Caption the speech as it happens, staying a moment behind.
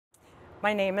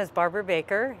My name is Barbara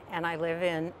Baker, and I live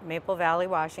in Maple Valley,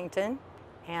 Washington.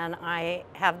 And I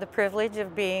have the privilege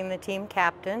of being the team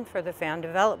captain for the fan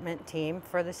development team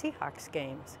for the Seahawks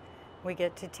games. We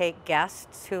get to take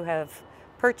guests who have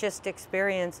purchased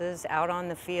experiences out on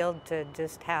the field to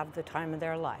just have the time of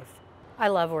their life. I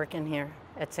love working here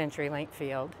at CenturyLink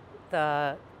Field.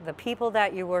 The people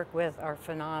that you work with are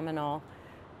phenomenal.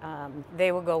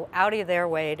 They will go out of their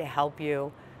way to help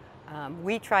you.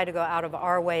 We try to go out of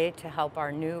our way to help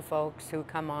our new folks who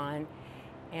come on,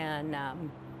 and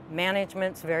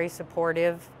management's very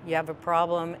supportive. You have a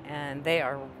problem and they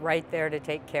are right there to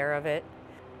take care of it.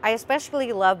 I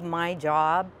especially love my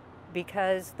job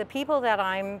because the people that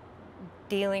I'm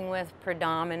dealing with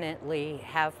predominantly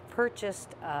have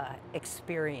purchased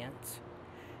experience.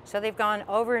 So they've gone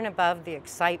over and above the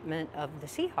excitement of the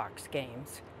Seahawks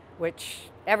games, which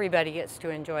everybody gets to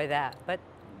enjoy that.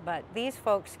 But these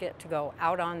folks get to go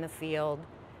out on the field,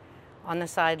 on the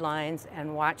sidelines,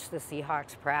 and watch the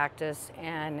Seahawks practice.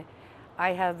 And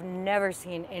I have never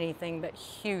seen anything but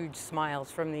huge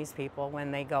smiles from these people when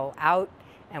they go out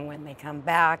and when they come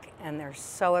back, and they're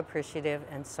so appreciative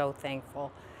and so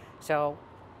thankful. So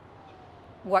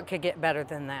what could get better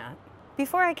than that?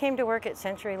 Before I came to work at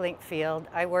CenturyLink Field,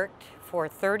 I worked for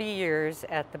 30 years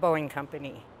at the Boeing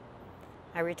Company.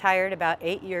 I retired about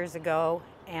 8 years ago,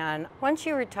 and once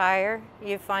you retire,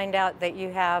 you find out that you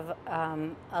have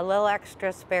a little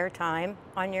extra spare time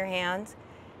on your hands.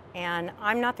 And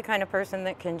I'm not the kind of person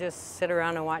that can just sit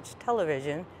around and watch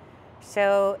television.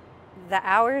 So the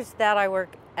hours that I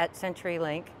work at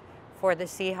CenturyLink for the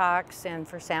Seahawks and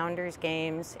for Sounders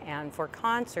games and for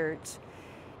concerts,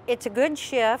 it's a good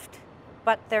shift,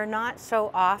 but they're not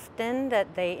so often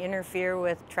that they interfere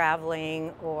with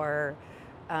traveling or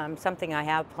something I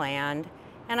have planned.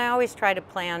 And I always try to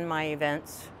plan my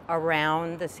events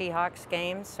around the Seahawks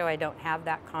games so I don't have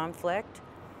that conflict.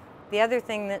 The other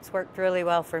thing that's worked really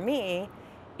well for me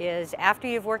is after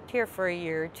you've worked here for a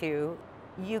year or two,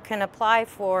 you can apply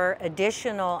for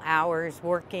additional hours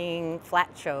working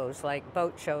flat shows like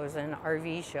boat shows and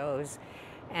RV shows.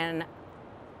 And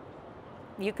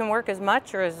you can work as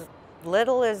much or as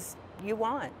little as you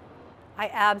want. I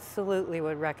absolutely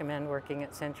would recommend working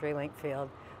at CenturyLink Field.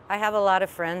 I have a lot of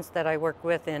friends that I work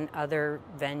with in other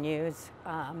venues,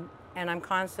 and I'm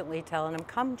constantly telling them,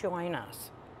 come join us.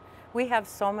 We have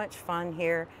so much fun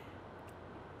here.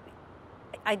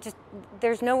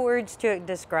 There's no words to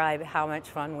describe how much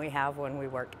fun we have when we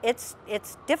work. It's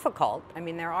difficult. I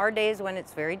mean, there are days when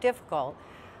it's very difficult,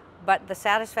 but the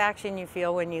satisfaction you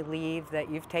feel when you leave,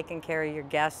 that you've taken care of your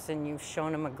guests and you've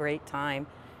shown them a great time,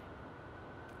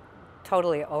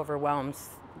 totally overwhelms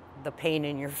the pain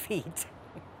in your feet.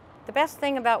 The best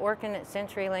thing about working at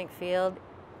CenturyLink Field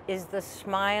is the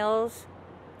smiles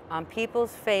on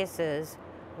people's faces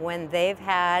when they've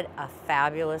had a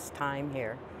fabulous time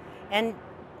here. And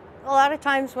a lot of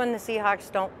times when the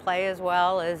Seahawks don't play as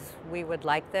well as we would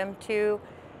like them to,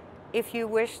 if you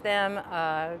wish them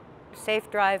a safe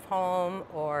drive home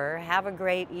or have a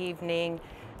great evening,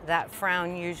 that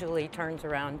frown usually turns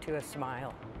around to a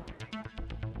smile.